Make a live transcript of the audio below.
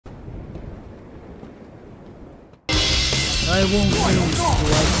I won't lose the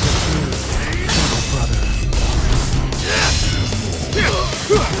likes of you, little brother.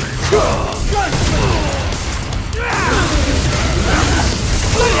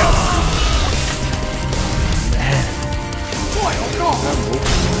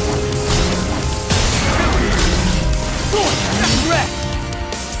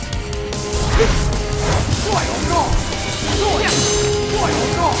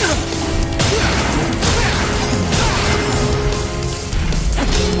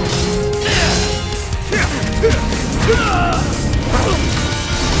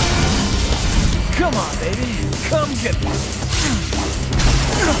 Come on, baby. Come get me.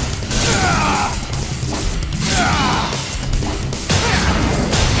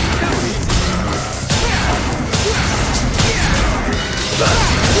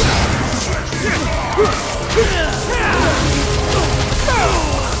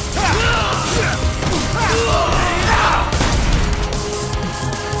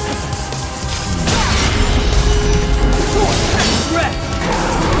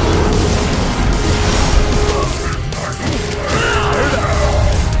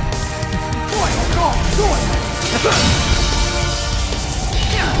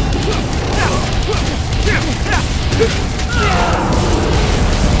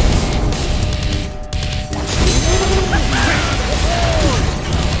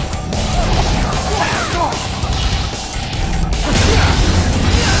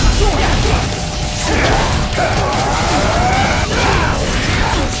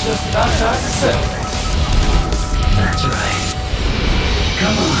 Just about time to celebrate. That's right.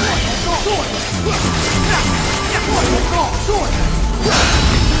 Come on.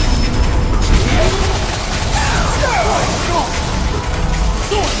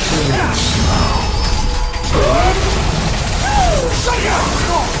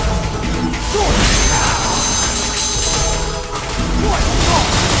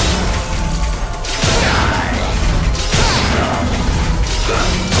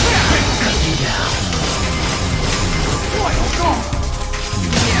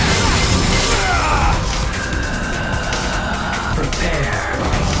 Prepare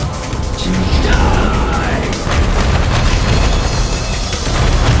to die.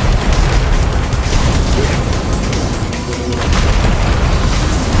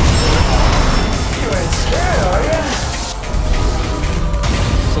 You ain't scared, are you?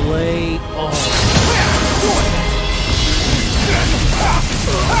 Slay all.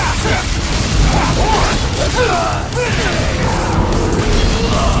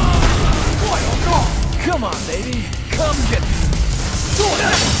 Come on, baby. Come get me.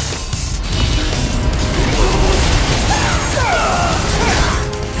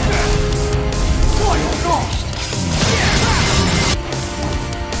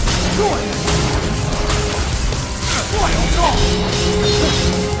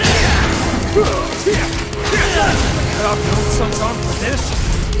 Cut off your own son's arm for this?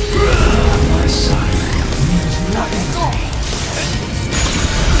 My son means nothing to me.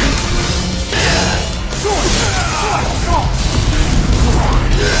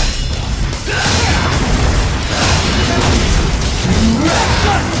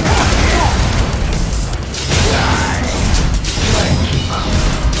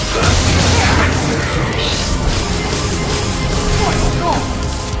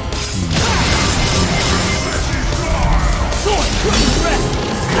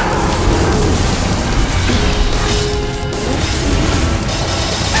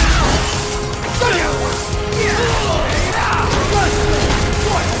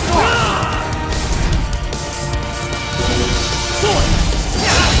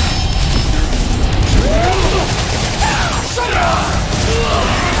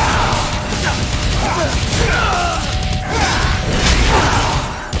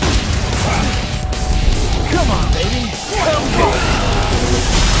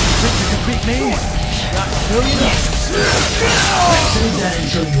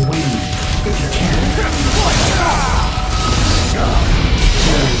 Until you win, if you can. Stop.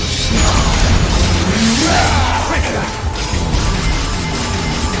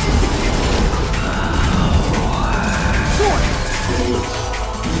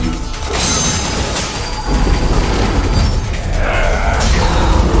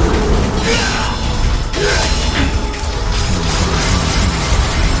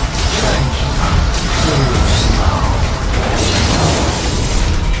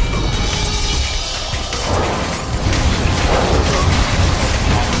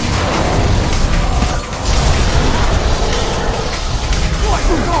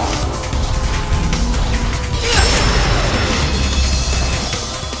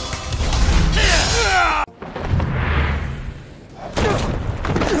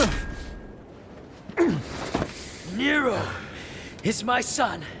 is my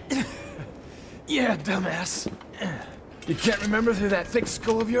son. Yeah, dumbass. You can't remember through that thick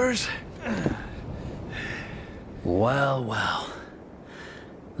skull of yours? Well, well.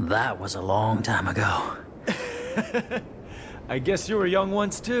 That was a long time ago. I guess you were young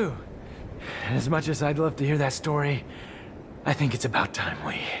once, too. And as much as I'd love to hear that story, I think it's about time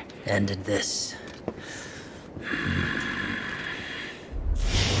we... Ended this.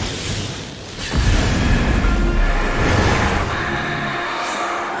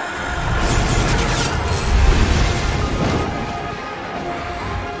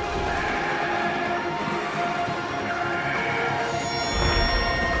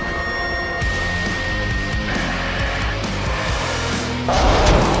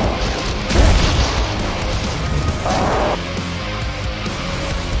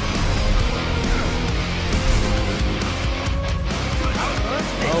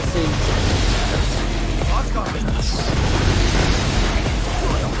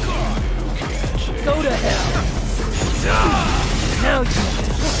 Go to hell! Now you...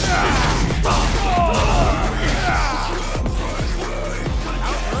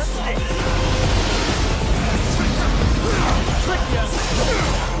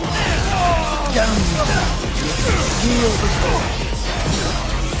 Down you go. Kneel before.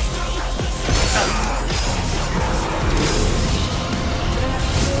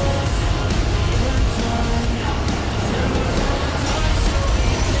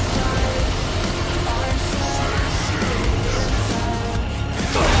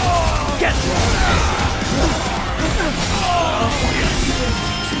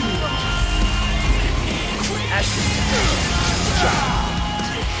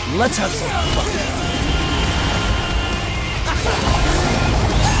 Let's have some fun.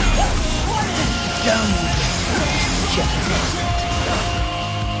 Down you go. Check.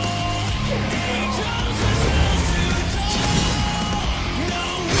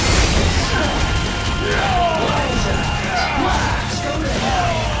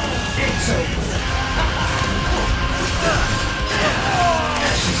 It's over.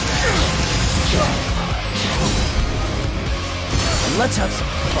 Let's have some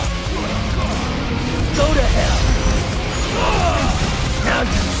fun. Go to hell. Now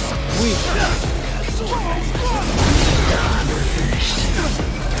you squeak. We're finished.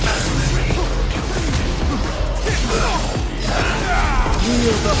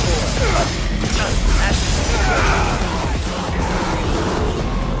 Kneel before.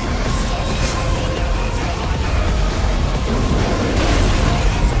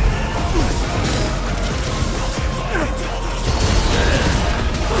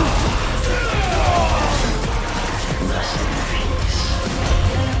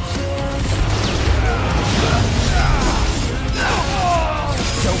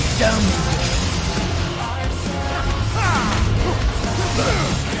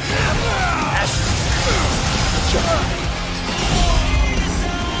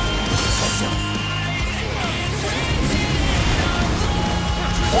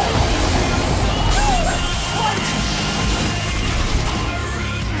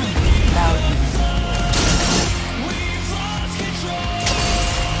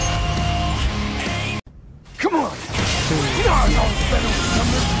 Come on! You know how long it's been over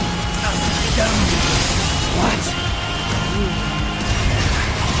numbers? What?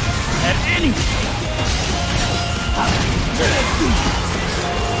 At any...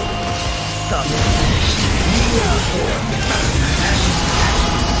 Stop it.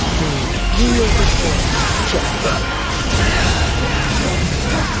 Kneel before. Check.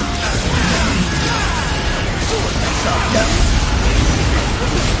 Stop down.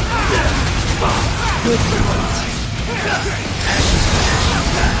 Good point.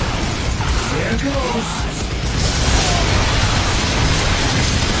 There goes.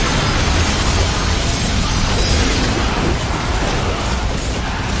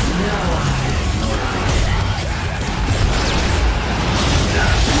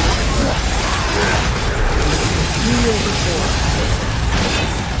 Kneel before.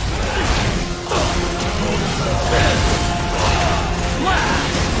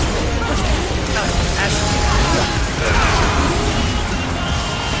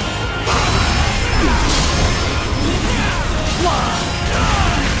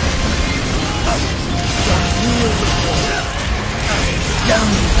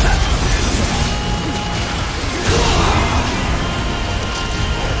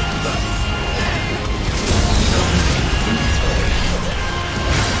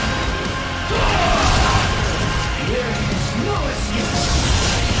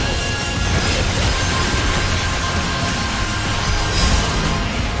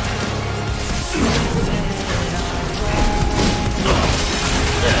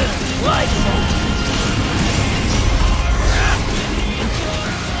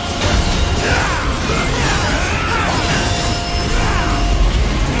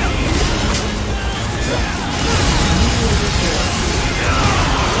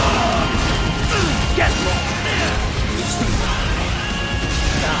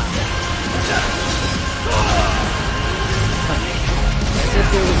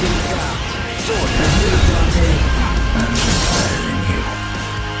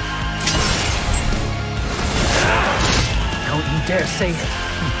 dare say it.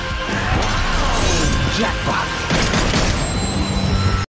 Jackpot.